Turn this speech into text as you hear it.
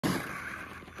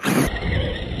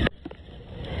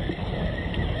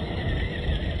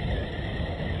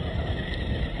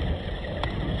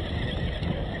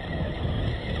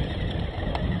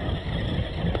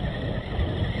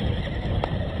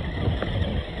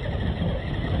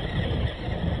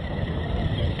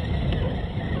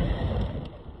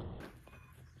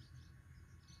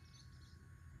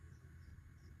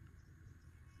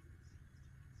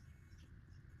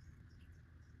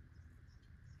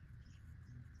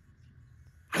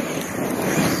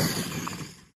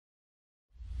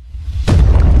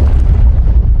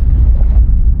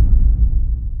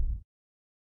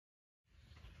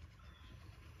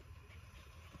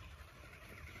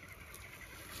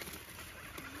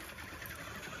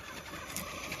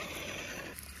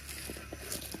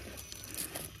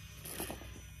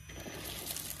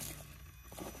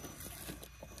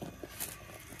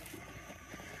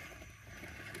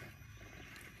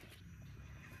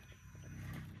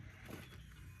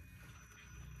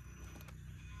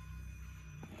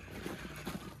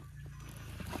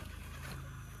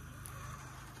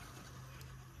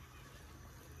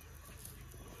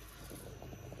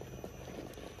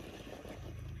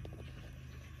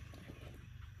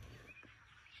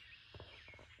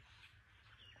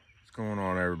What's going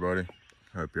on, everybody?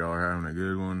 Hope y'all are having a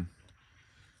good one.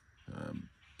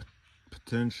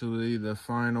 Potentially the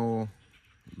final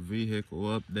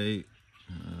vehicle update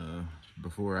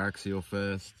before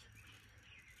Axialfest.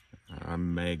 I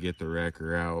may get the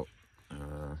wrecker out,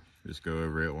 just go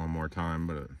over it one more time,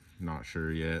 but not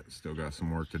sure yet. Still got some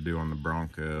work to do on the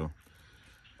Bronco.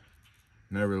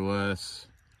 Nevertheless,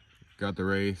 got the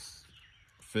Wraith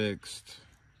fixed,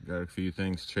 got a few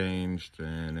things changed,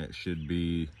 and it should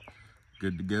be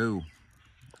good to go.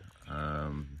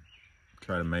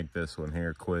 Try to make this one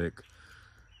here quick.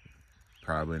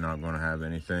 Probably not going to have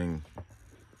anything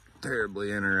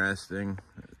terribly interesting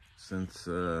since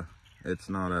it's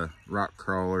not a rock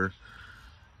crawler,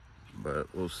 but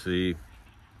we'll see.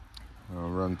 I'll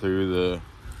run through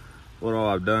what all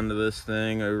I've done to this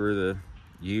thing over the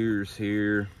years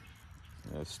here.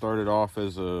 Started off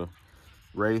as a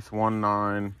Wraith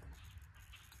 1.9,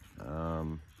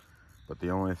 but the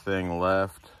only thing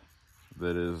left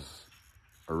that is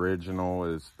original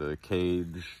is the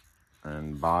cage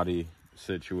and body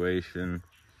situation,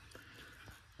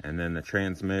 and then the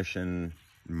transmission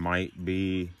might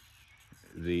be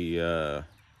the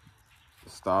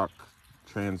stock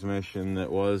transmission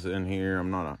that was in here.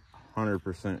 I'm not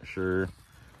 100% sure,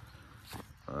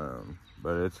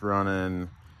 but it's running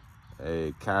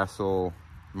a Castle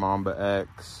Mamba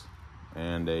X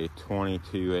and a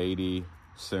 2280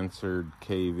 censored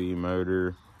KV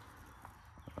motor.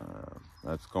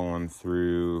 That's going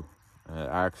through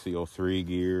axial 3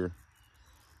 gear.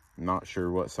 Not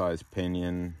sure what size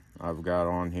pinion I've got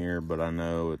on here, but I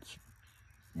know it's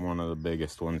one of the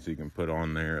biggest ones you can put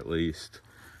on there at least.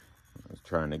 I was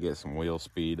trying to get some wheel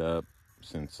speed up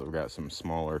since I've got some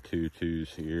smaller 2.2s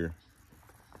here.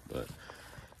 But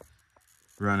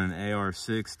running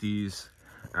AR-60s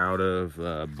out of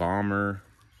Bomber.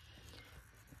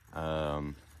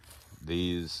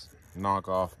 These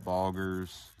knockoff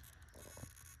Boggers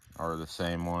are the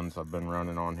same ones I've been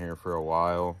running on here for a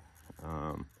while.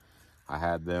 I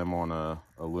had them on a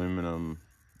aluminum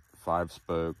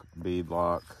 5-spoke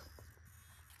beadlock.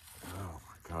 Oh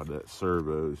my god, that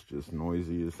servo is just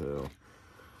noisy as hell.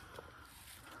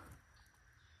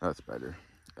 That's better.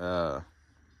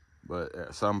 But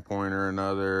at some point or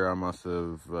another, I must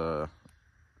have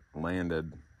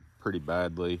landed pretty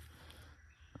badly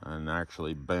and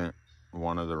actually bent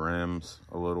one of the rims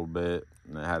a little bit,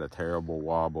 and it had a terrible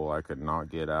wobble. I could not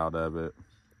get out of it,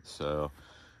 so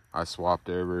I swapped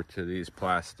over to these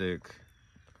plastic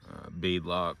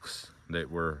beadlocks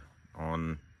that were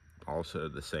on also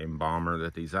the same Bomber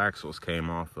that these axles came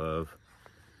off of.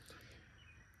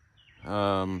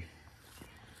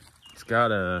 It's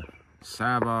got a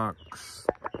Savox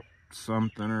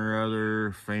something or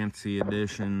other fancy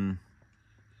edition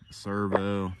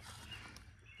servo.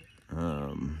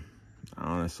 I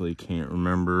honestly can't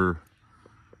remember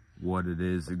what it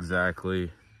is exactly.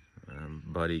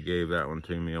 Buddy gave that one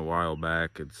to me a while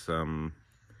back. It's some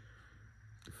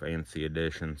fancy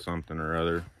edition something or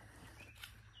other.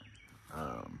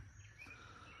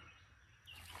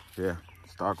 Yeah,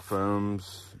 stock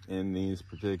foams in these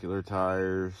particular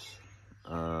tires.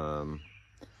 The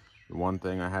one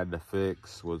thing I had to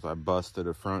fix was I busted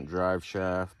a front drive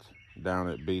shaft down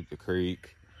at Beat the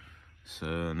Creek.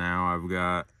 So now I've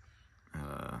got,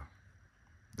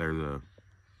 they're the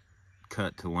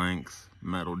cut to length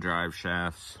metal drive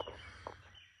shafts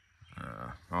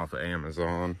off of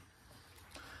Amazon.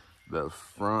 The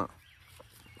front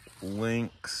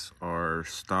links are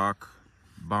stock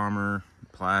Bomber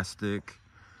plastic.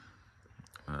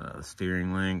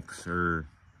 Steering links are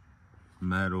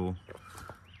metal,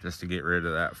 just to get rid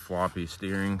of that floppy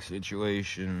steering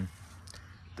situation.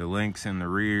 The links in the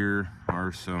rear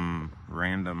are some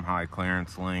random high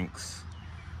clearance links.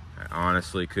 I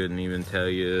honestly couldn't even tell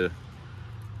you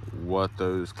what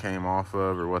those came off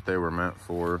of or what they were meant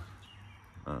for.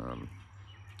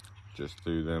 Just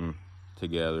threw them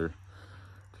together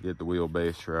to get the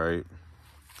wheelbase right.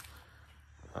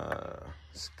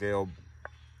 Scale, I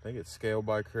think it's Scale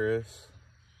by Chris.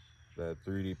 That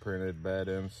 3D printed bed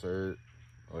insert,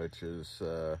 which is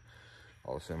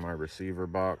also my receiver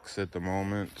box at the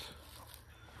moment.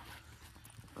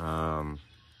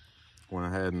 Went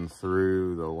ahead and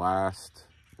threw the last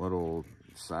little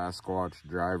Sasquatch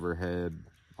driver head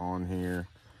on here.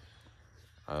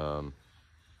 I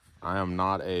am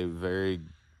not a very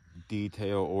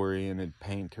detail oriented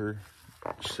painter,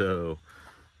 so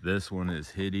this one is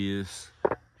hideous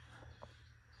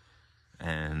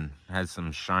and has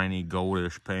some shiny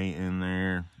goldish paint in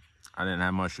there. I didn't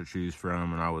have much to choose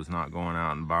from, and I was not going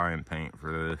out and buying paint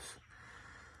for this.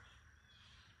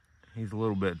 He's a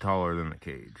little bit taller than the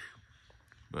cage,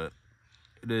 but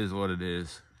it is what it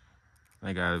is. I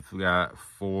think I've got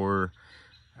 4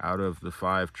 out of the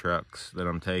 5 trucks that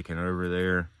I'm taking over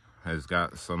there has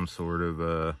got some sort of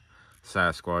a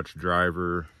Sasquatch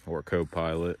driver or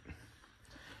co-pilot.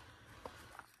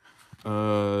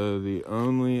 The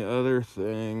only other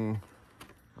thing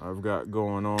I've got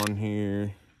going on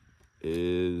here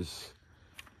is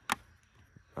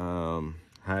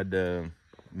had to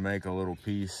make a little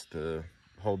piece to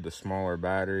hold the smaller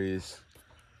batteries,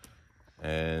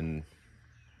 and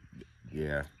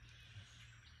yeah,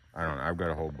 I don't know, I've got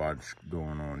a whole bunch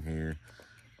going on here.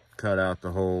 Cut out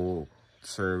the whole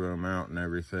servo mount and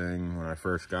everything when I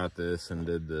first got this and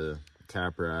did the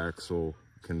capra axle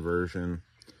conversion.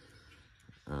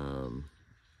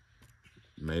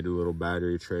 Made a little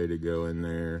battery tray to go in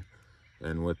there,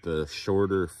 and with the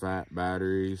shorter fat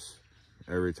batteries,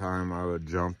 every time I would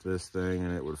jump this thing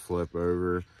and it would flip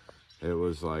over, it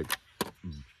was like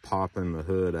popping the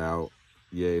hood out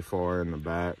yay far in the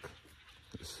back.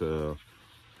 So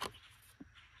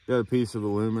got a piece of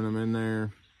aluminum in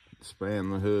there,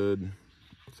 span the hood.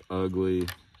 It's ugly,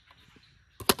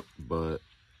 but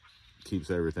keeps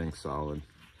everything solid.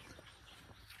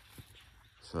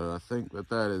 So I think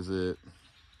that is it.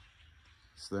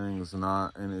 This thing's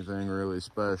not anything really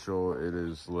special. It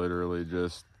is literally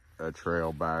just a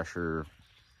trail basher,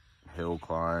 hill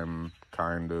climb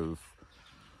kind of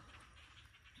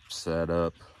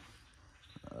setup.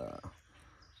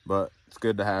 But it's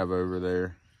good to have over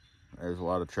there. There's a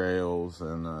lot of trails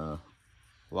and a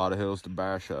lot of hills to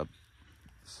bash up.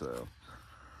 So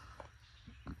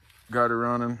got it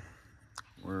running.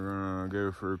 We're gonna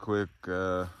go for a quick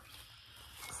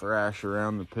thrash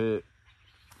around the pit,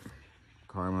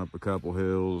 climb up a couple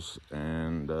hills,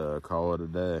 and call it a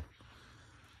day.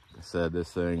 Like I said,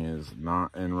 this thing is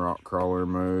not in rock crawler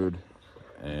mode,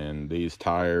 and these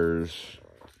tires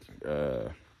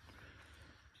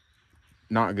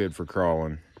not good for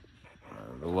crawling.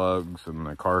 The lugs and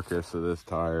the carcass of this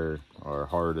tire are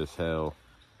hard as hell.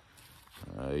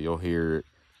 You'll hear it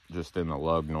just in the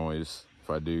lug noise if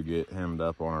I do get hemmed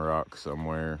up on a rock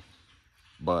somewhere,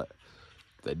 but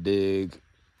they dig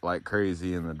like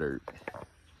crazy in the dirt.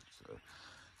 So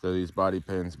throw these body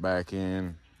pins back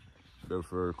in, go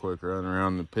for a quick run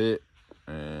around the pit,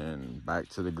 and back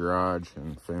to the garage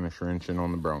and finish wrenching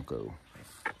on the Bronco.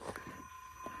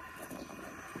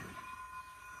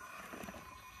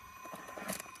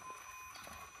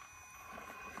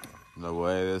 The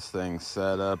way this thing's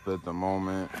set up at the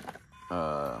moment,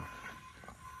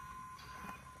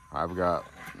 I've got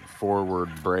forward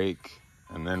brake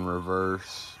and then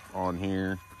reverse on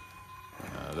here.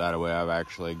 That way I've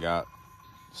actually got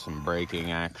some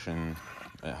braking action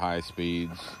at high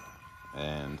speeds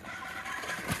and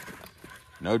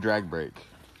no drag brake.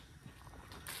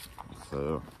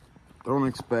 So don't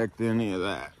expect any of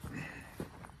that.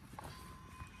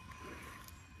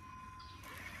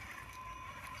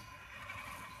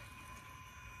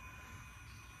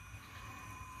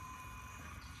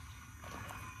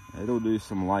 It'll do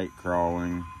some light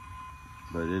crawling,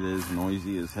 but it is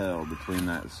noisy as hell between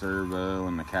that servo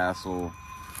and the Castle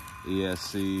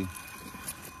ESC.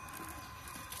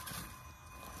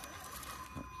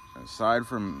 Aside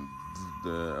from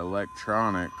the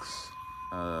electronics,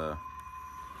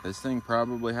 this thing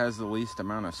probably has the least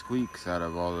amount of squeaks out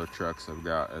of all the trucks I've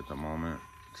got at the moment,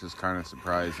 which is kind of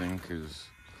surprising because,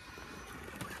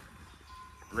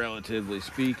 relatively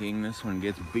speaking, this one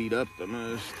gets beat up the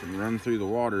most and run through the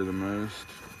water the most.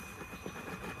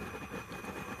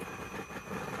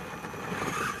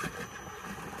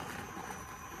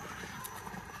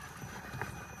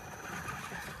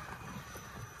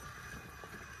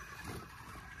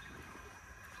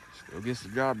 Still gets the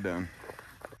job done.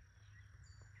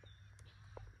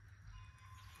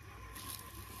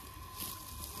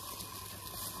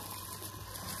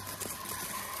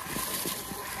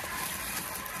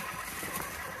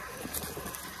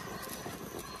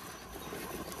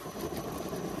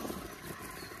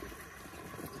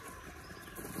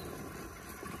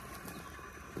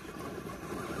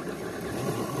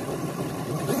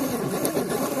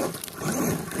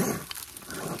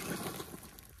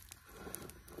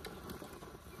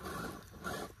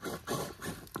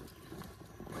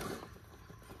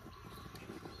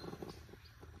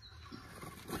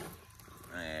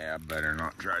 I better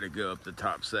not try to go up the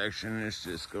top section. It's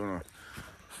just gonna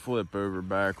flip over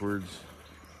backwards.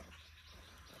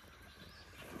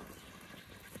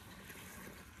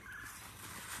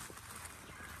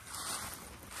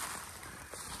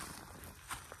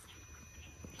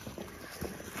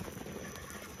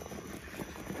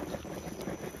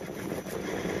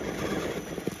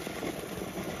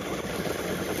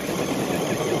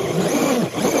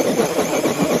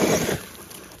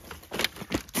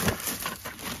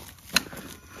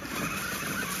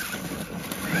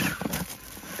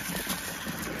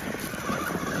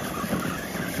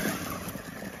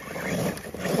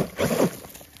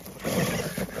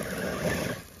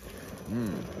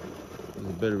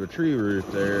 bit of a tree root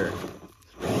there,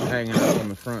 hanging up on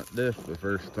the front diff the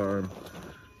first time.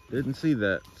 Didn't see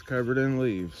that. It's covered in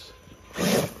leaves.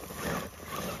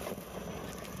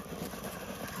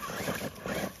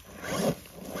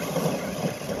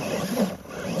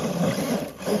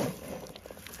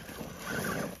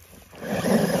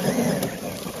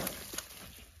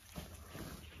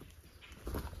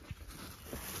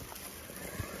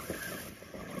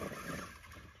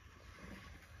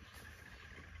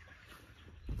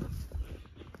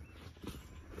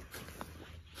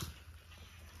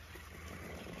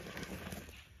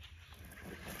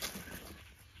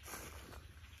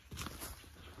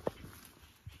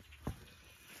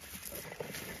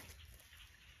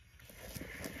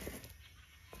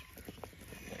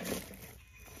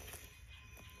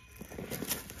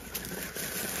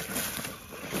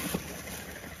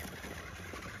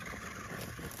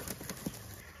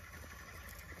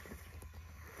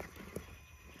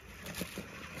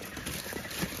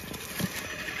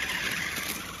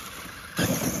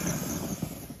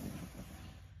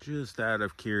 Just out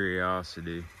of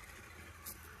curiosity,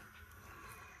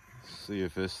 see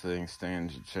if this thing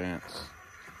stands a chance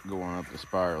going up the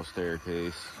spiral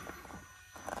staircase.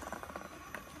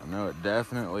 I know it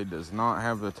definitely does not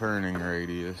have the turning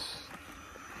radius.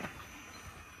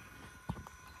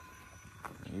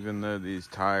 Even though these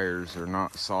tires are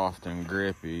not soft and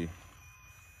grippy,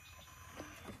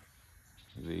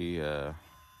 the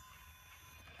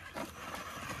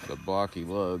blocky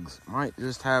lugs might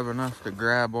just have enough to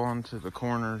grab onto the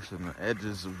corners and the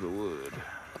edges of the wood.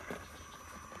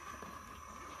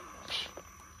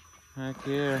 Heck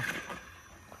yeah.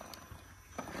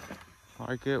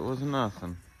 Like it was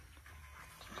nothing.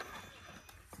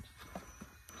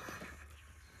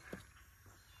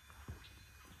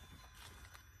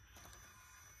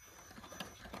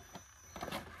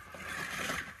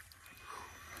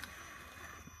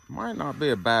 Might not be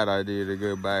a bad idea to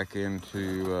go back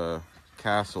into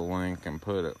Castle Link and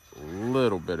put a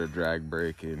little bit of drag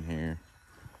brake in here.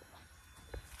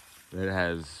 It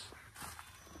has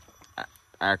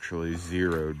actually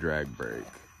 0 drag brake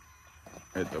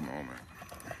at the moment.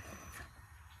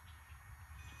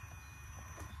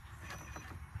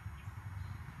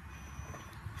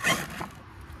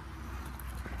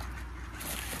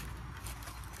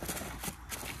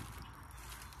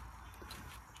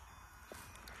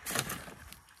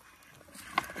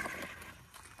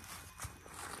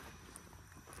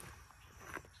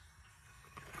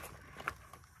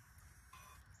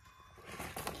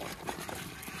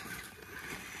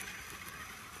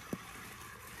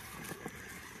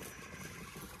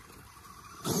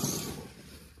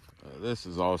 This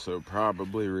is also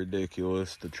probably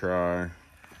ridiculous to try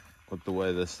with the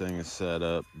way this thing is set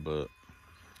up, but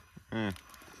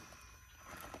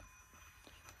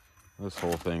this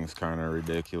whole thing's kind of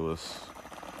ridiculous.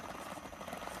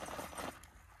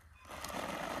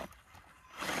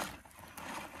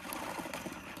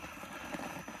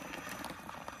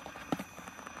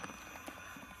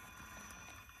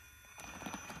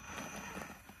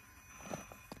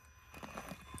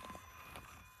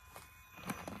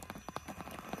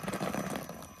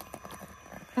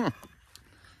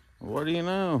 What do you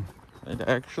know? It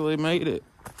actually made it.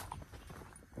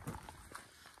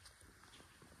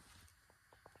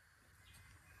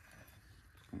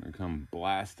 I'm gonna come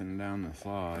blasting down the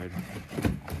slide.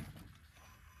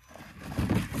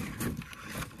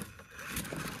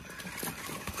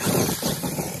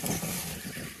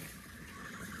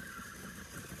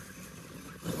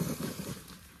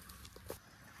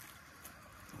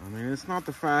 I mean, it's not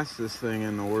the fastest thing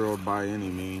in the world by any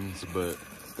means, but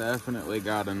it's definitely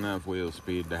got enough wheel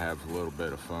speed to have a little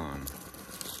bit of fun.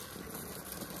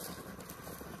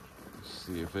 Let's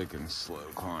see if it can slow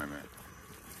climb it.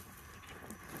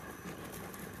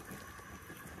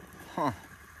 Huh.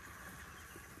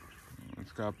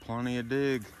 It's got plenty of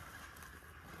dig.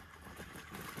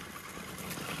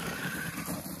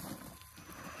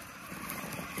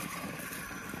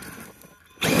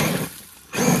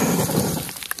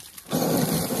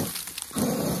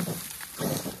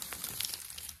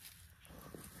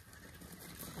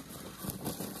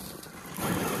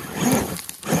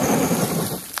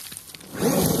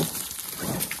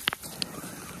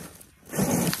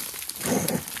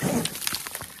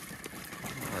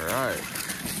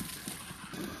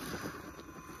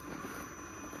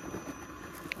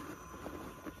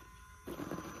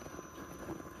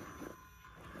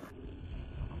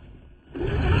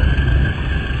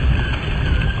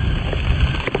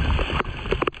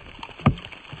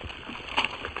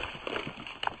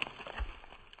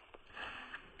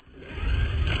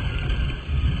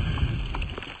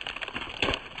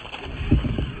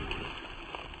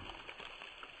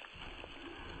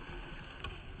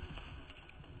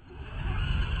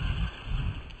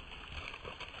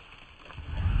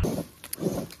 you.